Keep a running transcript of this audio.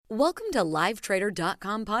Welcome to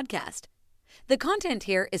LiveTrader.com podcast. The content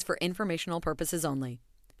here is for informational purposes only.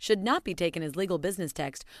 Should not be taken as legal business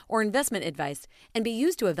text or investment advice and be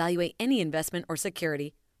used to evaluate any investment or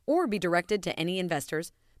security or be directed to any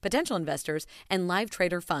investors, potential investors, and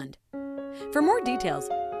LiveTrader fund. For more details,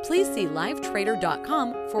 please see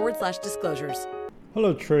LiveTrader.com/disclosures.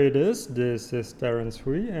 Hello traders, this is Terence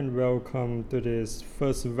Hui and welcome to this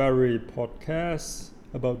first very podcast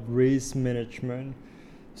about risk management.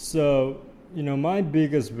 So, my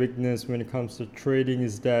biggest weakness when it comes to trading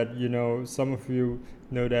is that, some of you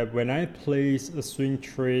know that when I place a swing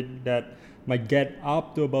trade that might get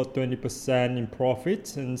up to about 20% in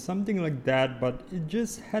profits and something like that, but it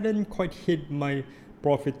just hadn't quite hit my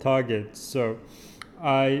profit target. So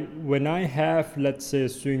when I have, let's say, a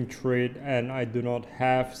swing trade and I do not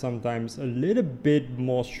have sometimes a little bit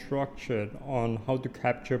more structured on how to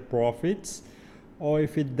capture profits, or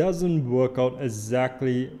if it doesn't work out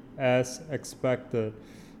exactly as expected.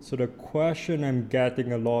 So the question I'm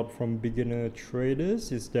getting a lot from beginner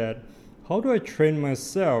traders is that, how do I train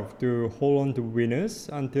myself to hold on to winners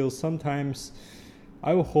until sometimes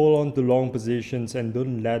I will hold on to long positions and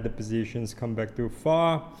don't let the positions come back too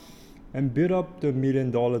far and build up the $1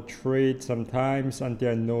 million trade sometimes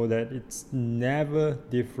until I know that it's never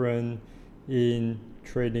different in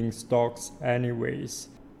trading stocks anyways.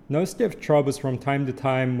 Now I still have troubles from time to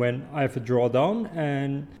time when I have a drawdown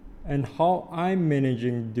and how I'm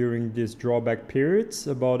managing during these drawback periods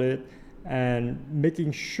about it and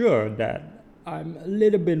making sure that I'm a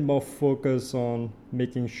little bit more focused on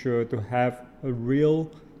making sure to have a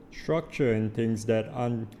real structure in things that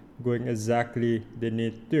aren't going exactly they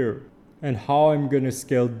need to, and how I'm going to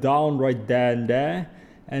scale down right there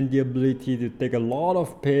and the ability to take a lot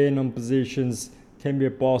of pain on positions can be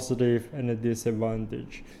a positive and a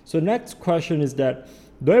disadvantage. So next question is that,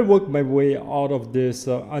 do I work my way out of this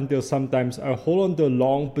until sometimes I hold on to a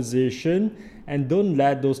long position and don't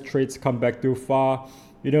let those trades come back too far?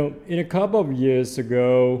 In a couple of years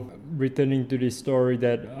ago, returning to this story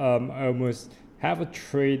that I almost have a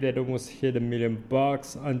trade that almost hit $1 million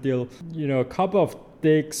until, a couple of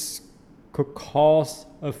ticks could cost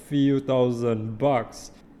a few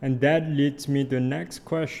 $1,000. And that leads me to the next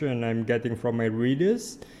question I'm getting from my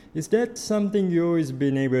readers. Is that something you always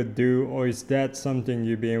been able to do, or is that something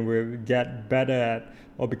you've been able to get better at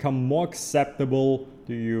or become more acceptable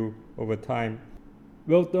to you over time?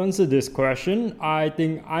 Well, to answer this question, I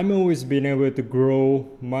think I'm always been able to grow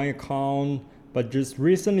my account, but just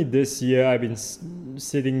recently this year I've been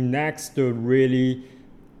sitting next to a really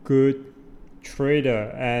good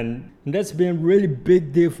trader, and that's been a really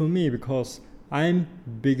big deal for me because I'm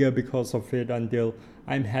bigger because of it until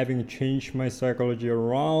I'm having to change my psychology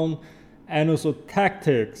around and also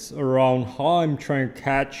tactics around how I'm trying to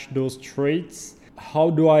catch those trades. How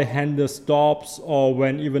do I handle stops, or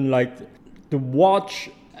when even like the watch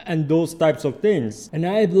and those types of things. And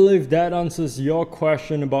I believe that answers your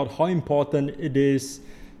question about how important it is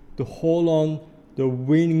to hold on the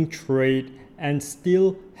winning trade and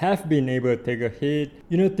still have been able to take a hit.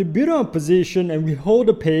 To build on a position and we hold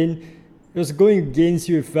the pain, it was going against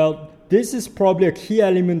you. You felt this is probably a key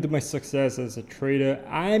element to my success as a trader.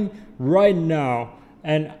 I'm right now,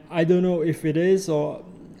 and I don't know if it is or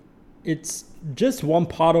it's just one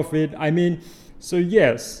part of it. So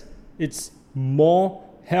yes, it's more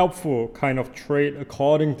helpful kind of trade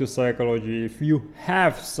according to psychology. If you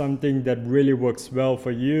have something that really works well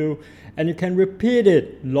for you and you can repeat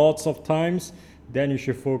it lots of times, then you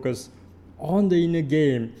should focus on the inner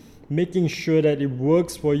game, making sure that it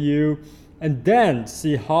works for you, and then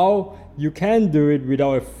see how you can do it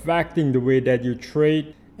without affecting the way that you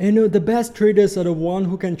trade. And the best traders are the ones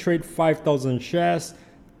who can trade 5,000 shares,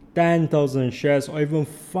 10,000 shares, or even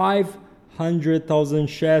 500,000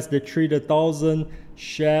 shares. They trade 1,000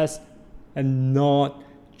 shares and not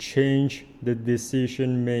change the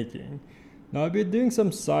decision making. Now, I've been doing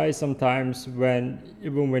some size sometimes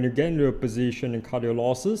even when you get into a position and cut your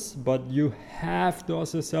losses, but you have to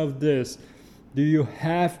ask yourself this: do you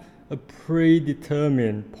have a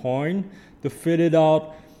predetermined point to fit it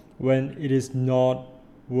out when it is not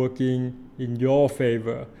working in your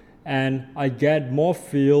favor? And I get more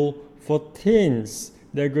feel for things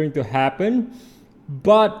that are going to happen,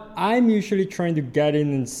 but I'm usually trying to get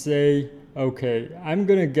in and say, okay, I'm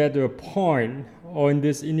going to get to a point or in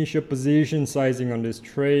this initial position sizing on this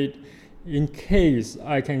trade in case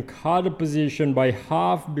I can cut a position by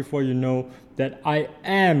half before you know that I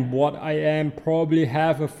am what I am, probably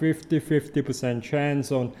have a 50%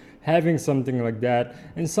 chance on having something like that.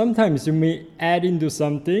 And sometimes you may add into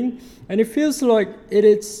something and it feels like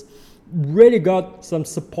it's really got some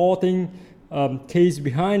supporting case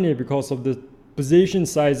behind it because of the position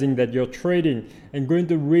sizing that you're trading, and going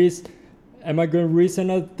to risk, am I going to risk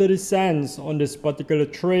another 30 cents on this particular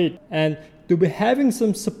trade? And to be having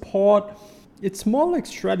some support, it's more like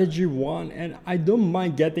strategy one, and I don't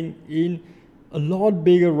mind getting in a lot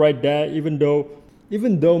bigger right there, even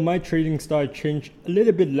though my trading style changed a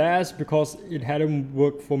little bit less because it hadn't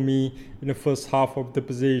worked for me in the first half of the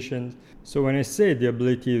position. So when I say the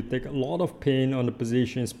ability to take a lot of pain on the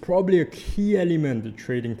position is probably a key element to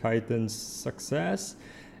Trading Titan's success,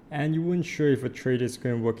 and you weren't sure if a trade is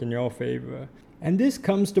going to work in your favor. And this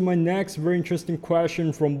comes to my next very interesting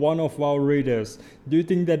question from one of our readers. Do you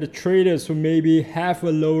think that the traders who maybe have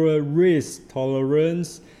a lower risk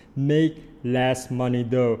tolerance make less money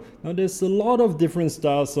though? Now there's a lot of different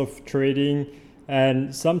styles of trading,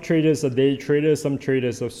 and some traders are day traders, some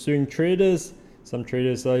traders are swing traders, some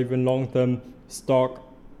traders are even long-term stock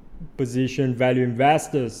position value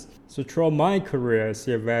investors. So throughout my career, I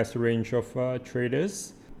see a vast range of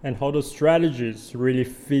traders and how the strategies really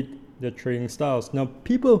fit the trading styles. Now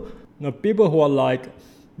people who are like,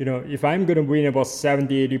 if I'm going to win about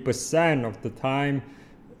 70-80% of the time,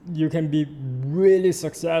 you can be really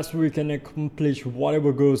successful, you can accomplish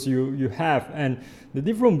whatever goals you have. And the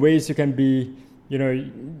different ways you can be, you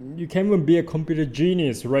can even be a computer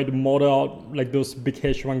genius, right? The model out like those big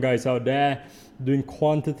hedge-fund guys out there doing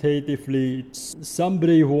quantitatively.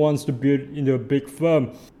 Somebody who wants to build into a big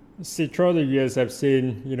firm. See, throughout the years, I've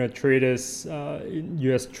seen, traders in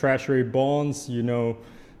U.S. Treasury bonds, the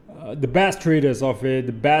best traders of it,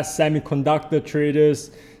 the best semiconductor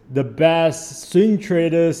traders, the best swing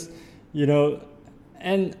traders,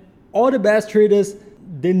 and all the best traders,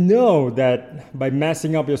 they know that by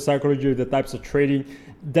messing up your psychology with the types of trading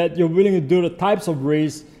that you're willing to do, the types of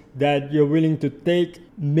risks that you're willing to take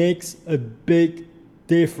makes a big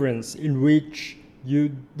difference in which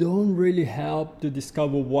you don't really help to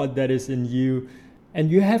discover what that is in you.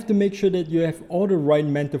 And you have to make sure that you have all the right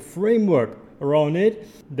mental framework around it,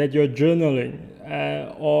 that you're journaling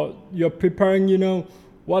or you're preparing,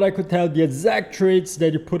 what I could tell the exact trades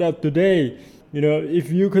that you put out today.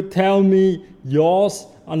 If you could tell me yours,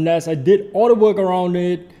 unless I did all the work around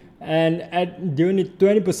it, and at the only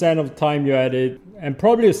 20% of the time you're at it, and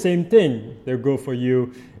probably the same thing, they'll go for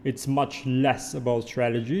you. It's much less about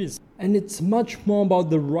strategies, and it's much more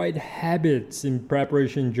about the right habits in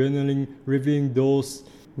preparation, journaling, reviewing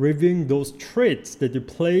those traits that you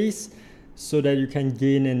place so that you can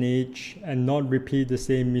gain an edge and not repeat the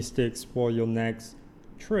same mistakes for your next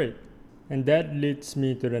trade. And that leads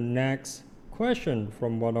me to the next question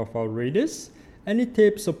from one of our readers. Any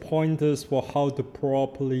tips or pointers for how to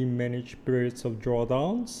properly manage periods of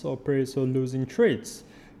drawdowns or periods of losing trades?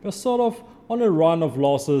 You're sort of on a run of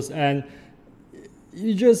losses and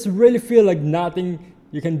you just really feel like nothing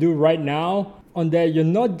you can do right now. On that, you're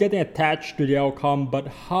not getting attached to the outcome, but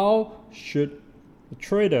how should a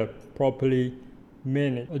trader properly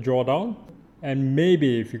manage a drawdown? And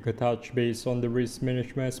maybe if you could touch base on the risk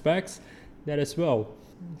management aspects, that as well.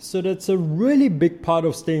 So that's a really big part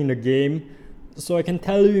of staying in the game. So I can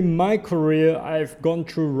tell you in my career, I've gone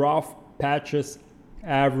through rough patches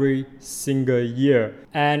every single year.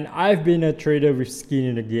 And I've been a trader with skin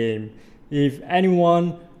in the game. If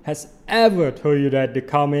anyone has ever told you that they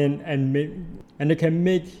come in and they can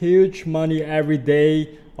make huge money every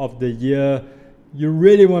day of the year, you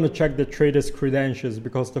really want to check the trader's credentials,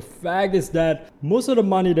 because the fact is that most of the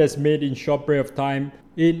money that's made in short period of time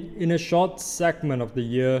in a short segment of the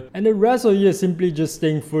year, and the rest of the year simply just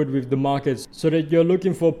staying put with the markets so that you're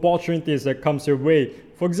looking for opportunities that comes your way.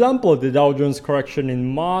 For example, the Dow Jones correction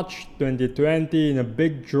in March 2020, in a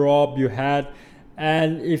big drop you had,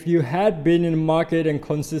 and if you had been in the market and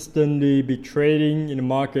consistently be trading in the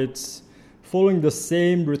markets, following the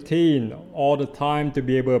same routine all the time to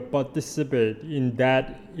be able to participate in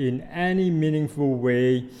that in any meaningful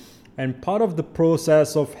way. And part of the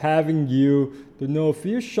process of having you to know a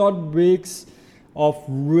few short weeks of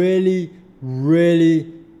really,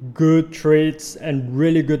 really good trades and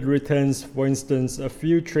really good returns. For instance, a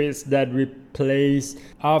few trades that we placed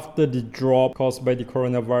after the drop caused by the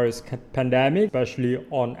coronavirus pandemic, especially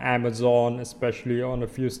on Amazon, especially on a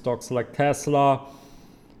few stocks like Tesla,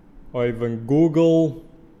 or even Google,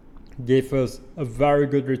 gave us a very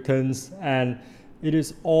good returns. And it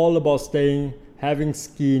is all about having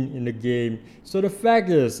skin in the game. So the fact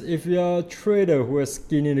is, if you're a trader who has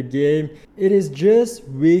skin in the game, it is just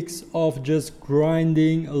weeks of just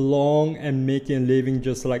grinding along and making a living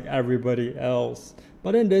just like everybody else.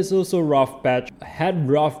 But then there's also rough patch. I had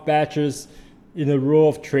rough patches in a row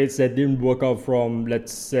of trades that didn't work out from,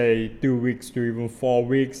 let's say, 2 weeks to even 4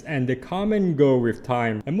 weeks, and they come and go with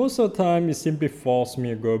time. And most of the time, it simply forced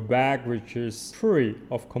me to go back, which is free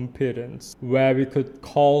of competence, where we could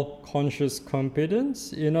call conscious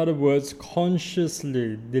competence. In other words,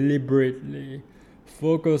 consciously, deliberately,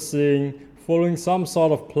 focusing, following some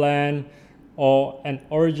sort of plan or an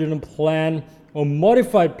original plan or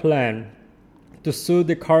modified plan to suit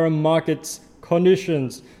the current market's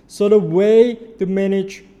conditions. So the way to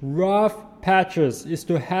manage rough patches is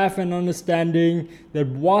to have an understanding that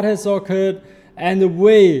what has occurred, and the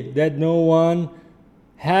way that no one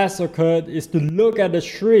has occurred is to look at the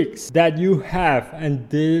streaks that you have. And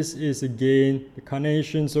this is again the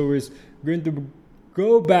carnation. So it's going to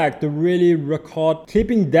go back to really record,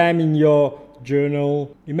 keeping them in your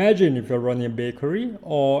journal. Imagine if you're running a bakery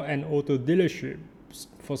or an auto dealership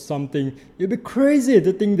for something. It'd be crazy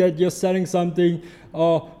to think that you're selling something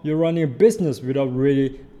or you're running a business without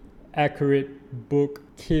really accurate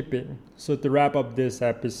bookkeeping. So to wrap up this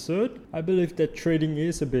episode, I believe that trading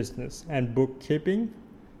is a business and bookkeeping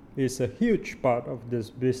is a huge part of this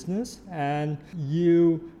business, and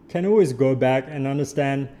you can always go back and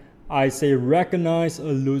understand. I say recognize a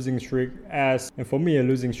losing streak as, and for me a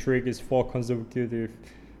losing streak is 4 consecutive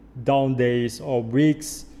down days or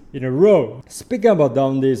weeks in a row. Speaking about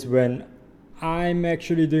down days, when I'm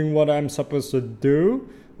actually doing what I'm supposed to do,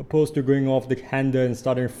 opposed to going off the handle and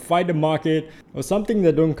starting to fight the market, or something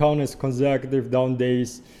that don't count as consecutive down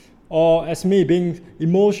days, or as me being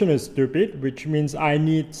emotionally stupid, which means I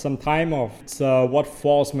need some time off. So what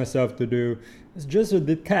forced myself to do is just to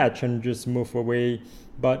detach and just move away.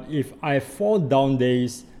 But if I fall down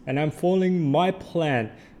days and I'm following my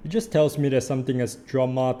plan, it just tells me that something has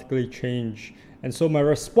dramatically changed. And so my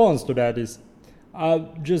response to that is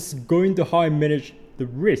just go into how I manage the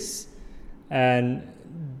risk. And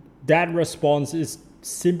that response is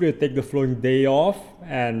simply to take the following day off,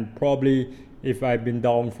 and probably if I've been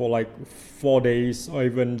down for like 4 days or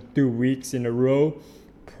even 2 weeks in a row,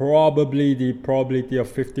 probably the probability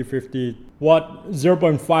of 50-50,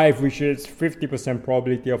 0.5, which is 50%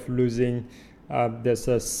 probability of losing. There's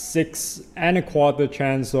a 6 1/4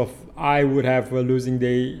 chance of I would have a losing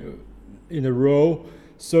day in a row.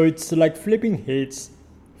 So it's like flipping heads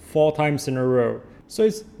 4 times in a row. So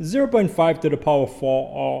it's 0.5 to the power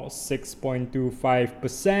 4 or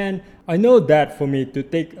 6.25%. I know that for me to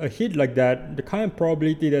take a hit like that, the kind of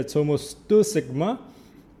probability that's almost 2 sigma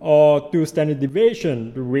or 2 standard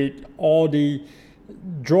deviation with all the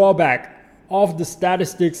drawback of the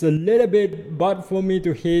statistics a little bit, but for me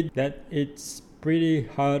to hit that, it's pretty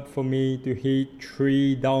hard for me to hit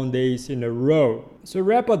 3 down days in a row. So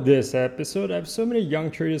wrap up this episode, I have so many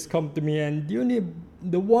young traders come to me, and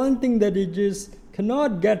the one thing that they just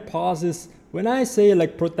cannot get past is when I say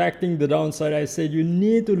like protecting the downside, I say you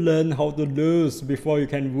need to learn how to lose before you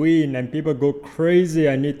can win, and people go crazy.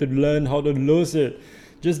 I need to learn how to lose it.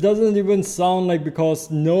 Just doesn't even sound like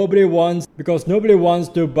because nobody wants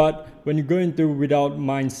to, but when you go into without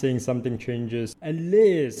mind saying something changes. At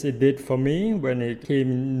least it did for me when it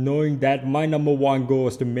came knowing that my number one goal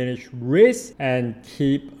is to manage risk and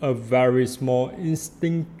keep a very small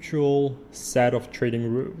instinctual set of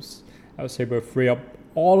trading rules. I was able to free up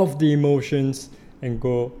all of the emotions and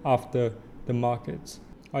go after the markets.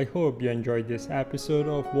 I hope you enjoyed this episode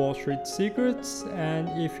of Wall Street Secrets, and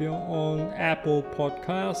if you're on Apple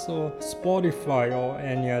Podcasts or Spotify or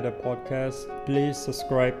any other podcast, please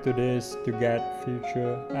subscribe to this to get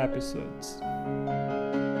future episodes.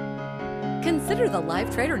 Consider the Live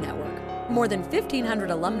Trader Network. More than 1,500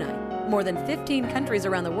 alumni, more than 15 countries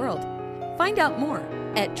around the world. Find out more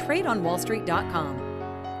at tradeonwallstreet.com.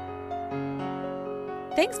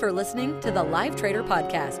 Thanks for listening to the Live Trader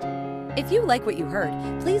Podcast. If you like what you heard,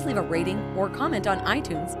 please leave a rating or comment on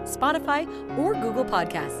iTunes, Spotify, or Google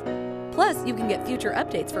Podcasts. Plus, you can get future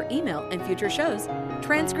updates for email and future shows,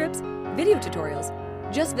 transcripts, video tutorials.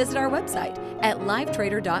 Just visit our website at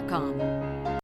livetrader.com.